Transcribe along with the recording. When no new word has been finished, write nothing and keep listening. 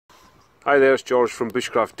Hi there, it's George from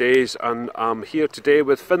Bushcraft Days, and I'm here today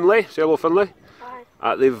with Finlay. Say hello, Finlay. Hi.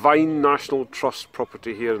 At the Vyne National Trust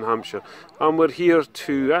Property here in Hampshire. And we're here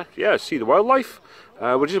to see the wildlife.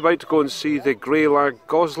 We're just about to go and see the grey lag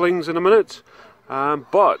goslings in a minute.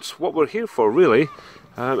 But what we're here for really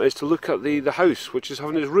is to look at the house, which is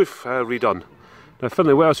having its roof redone. Now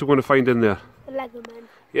Finlay, what else are we going to find in there? The Lego men.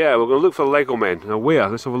 Yeah, we're going to look for the Lego men. Now where?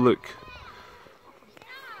 Let's have a look.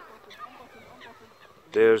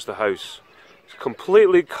 There's the house. It's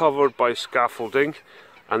completely covered by scaffolding,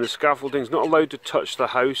 and the scaffolding's not allowed to touch the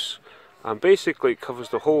house, and basically it covers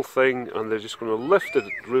the whole thing, and they're just going to lift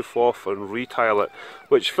the roof off and retile it,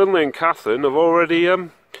 which Finlay and Catherine have already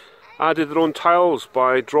added their own tiles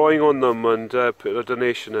by drawing on them and put a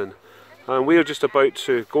donation in. And we are just about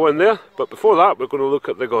to go in there, but before that we're going to look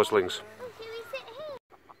at the goslings.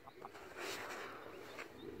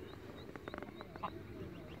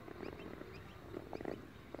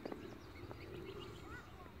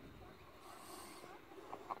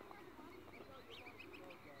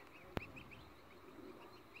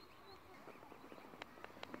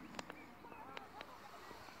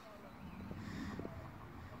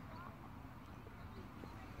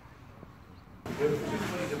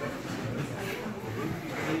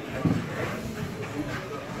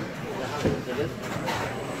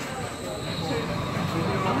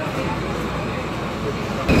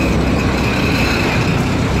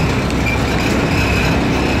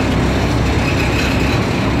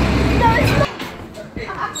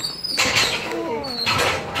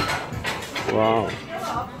 Wow.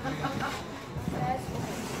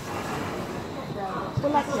 We're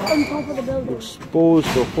like on top of the building.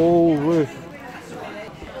 Exposed the whole roof.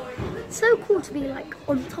 It's so cool to be like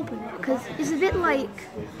on top of it, because it's a bit like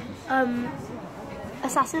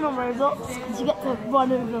Assassin on Roblox, because you get to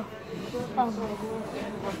run over.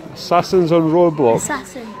 Assassins on Roblox.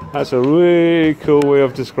 Assassin. That's a really cool way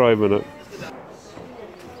of describing it.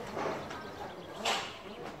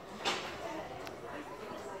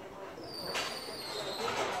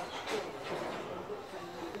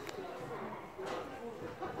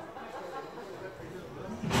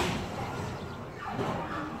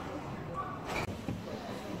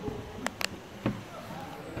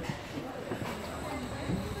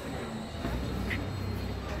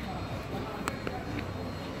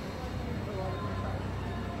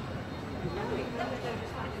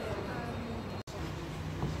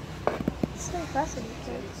 So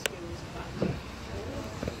fascinating.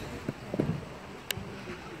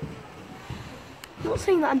 I'm not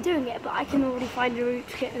saying that I'm doing it, but I can already find a route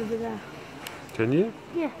to get over there. Can you?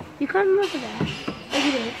 Yeah, you come over there, like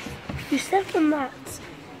this. You step on that,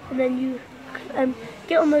 and then you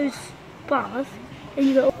get on those bars, and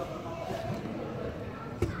you go.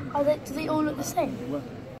 Do they all look the same?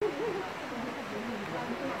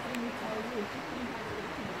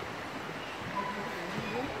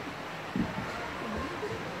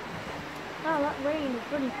 Oh, that rain is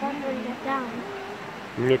really peppering it down.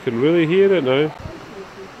 You can really hear it now.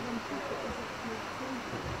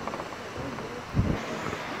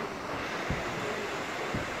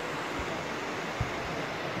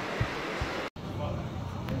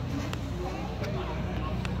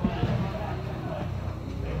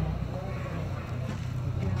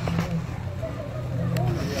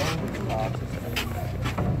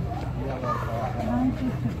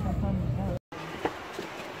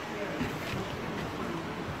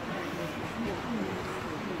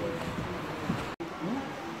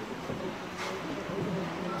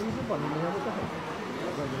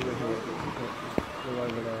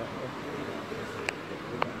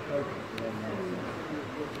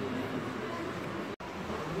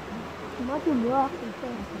 Imagine walking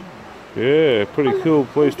there. Yeah, pretty cool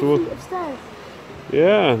place to walk. Upstairs.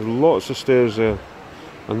 Yeah, lots of stairs there.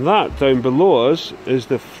 And that down below us is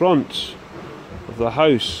the front of the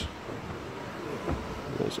house.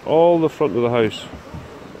 That's all the front of the house.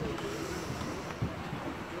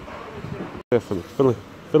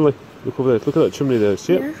 Finlay, look over there. Look at that chimney there.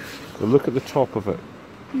 See it? Now look at the top of it.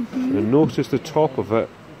 And notice the top of it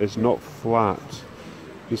is not flat.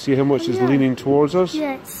 You see how much is leaning towards us?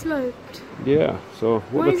 Yeah, it's sloped. Yeah, so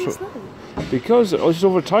what Why is it sloped? because it's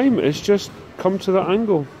over time it's just come to that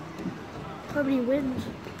angle. Probably wind.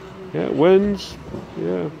 Yeah, winds.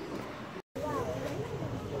 Yeah.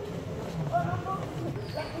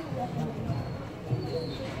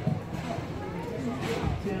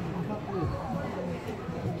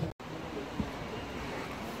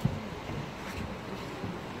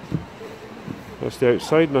 That's the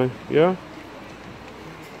outside now, yeah?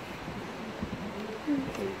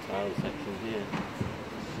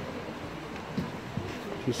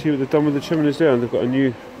 You see what they've done with the chimneys there, and they've got a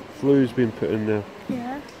new flue's been put in there.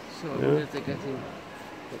 Yeah. So I wonder if they're getting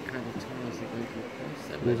what kind of tiles they're going to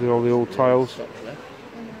replace. These are all the old tiles.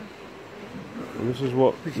 And this is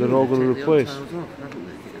what they're all going to replace.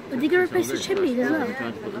 Are they going to replace the chimneys as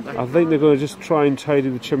well? I think they're going to just try and tidy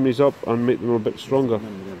the chimneys up and make them a bit stronger.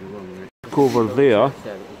 Look over there.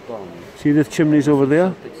 See the chimneys over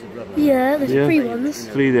there? Yeah, there's 3 ones.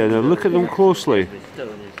 3 there. Now look at them closely.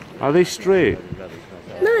 Are they straight?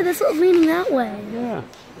 No, they're sort of leaning that way. Yeah.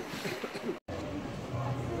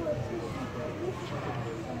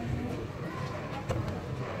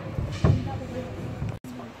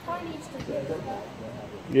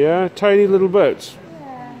 Yeah, tiny little bits.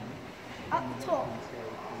 Yeah. At the top,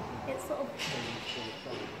 it's sort of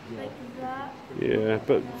like that. Yeah,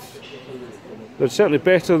 but they're certainly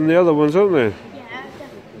better than the other ones, aren't they? Yeah,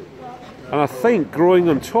 definitely. And I think growing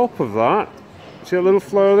on top of that, see that little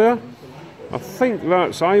flower there? I think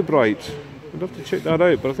that's eyebright. I'd have to check that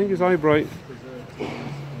out, but I think it's eyebright. Oh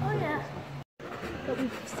yeah. That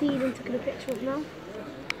we've seen and taken a picture of now.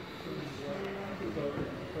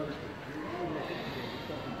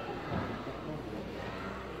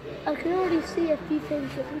 I can already see a few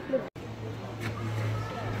things that people have.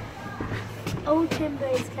 Old timber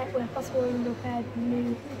is kept where possible and repaired,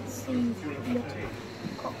 new seeds, yacht,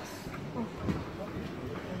 cocks. Oh.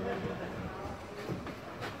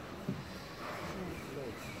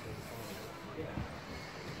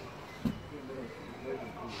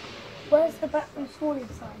 Where's the backroom warning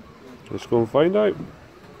sign? Let's go and find out.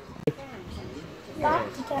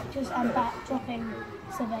 Bat detectors and bat dropping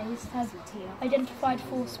surveys have identified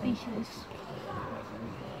 4 species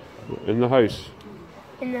In the house.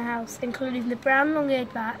 in the house, including the brown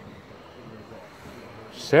long-eared bat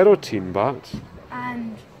Serotine bat.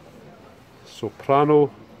 and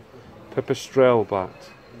Soprano pipistrelle bat.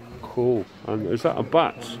 Cool. And is that a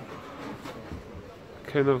bat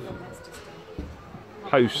kind of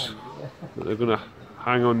house that they're going to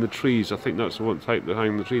hang on the trees? I think that's the one type that hang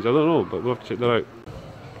on the trees. I don't know, but we'll have to check that out.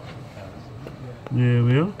 There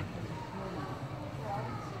we are.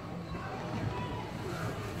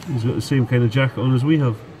 He's got the same kind of jacket on as we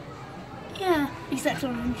have. yeah, except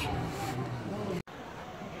orange.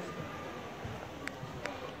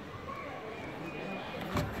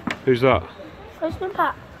 Who's that? Postman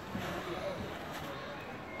Pat.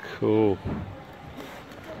 Cool.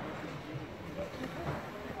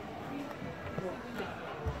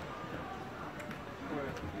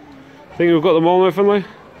 Think we've got them all now, Finlay?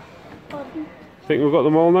 Pardon? Think we've got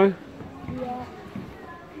them all now? Yeah.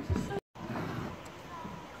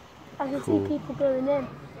 I can Cool. see people going in.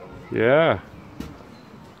 Yeah.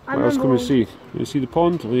 I What else can we remember see? You see the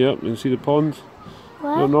pond? Oh, yeah, you can see the pond.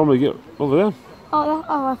 Where? You'll normally get over there.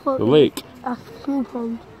 I thought The lake. a small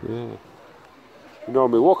pond. Yeah. You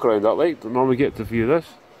normally walk around that lake, don't normally get to view this.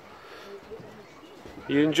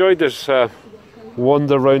 You enjoyed this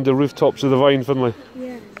wander around the rooftops of the Vyne, Finlay?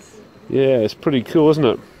 Yes. Yeah, it's pretty cool, isn't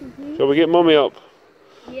it? Shall we get Mummy up?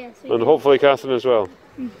 Yes. And hopefully Catherine as well.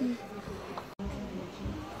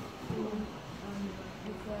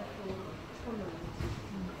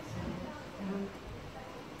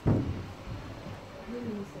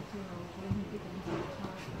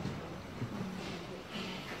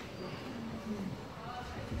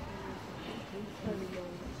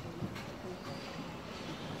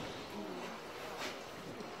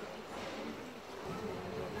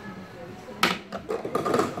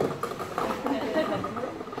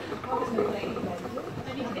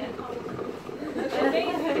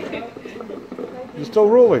 You're still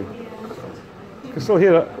rolling? You can still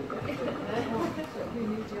hear it.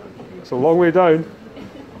 It's a long way down.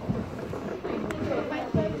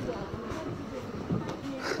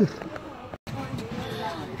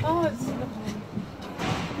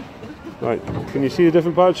 Right, can you see the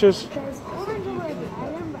different patches? There's orange over there,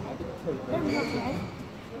 then red, then not red,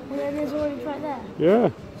 and then there's orange right there. Yeah.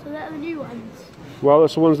 So they're the new ones. Well,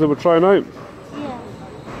 that's the ones that we're trying out. Yeah.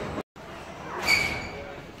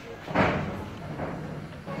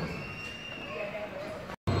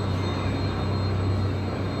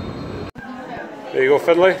 There you go,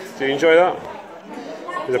 Finlay. Do you enjoy that?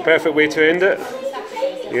 It's a perfect way to end it.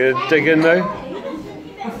 You're gonna dig in now?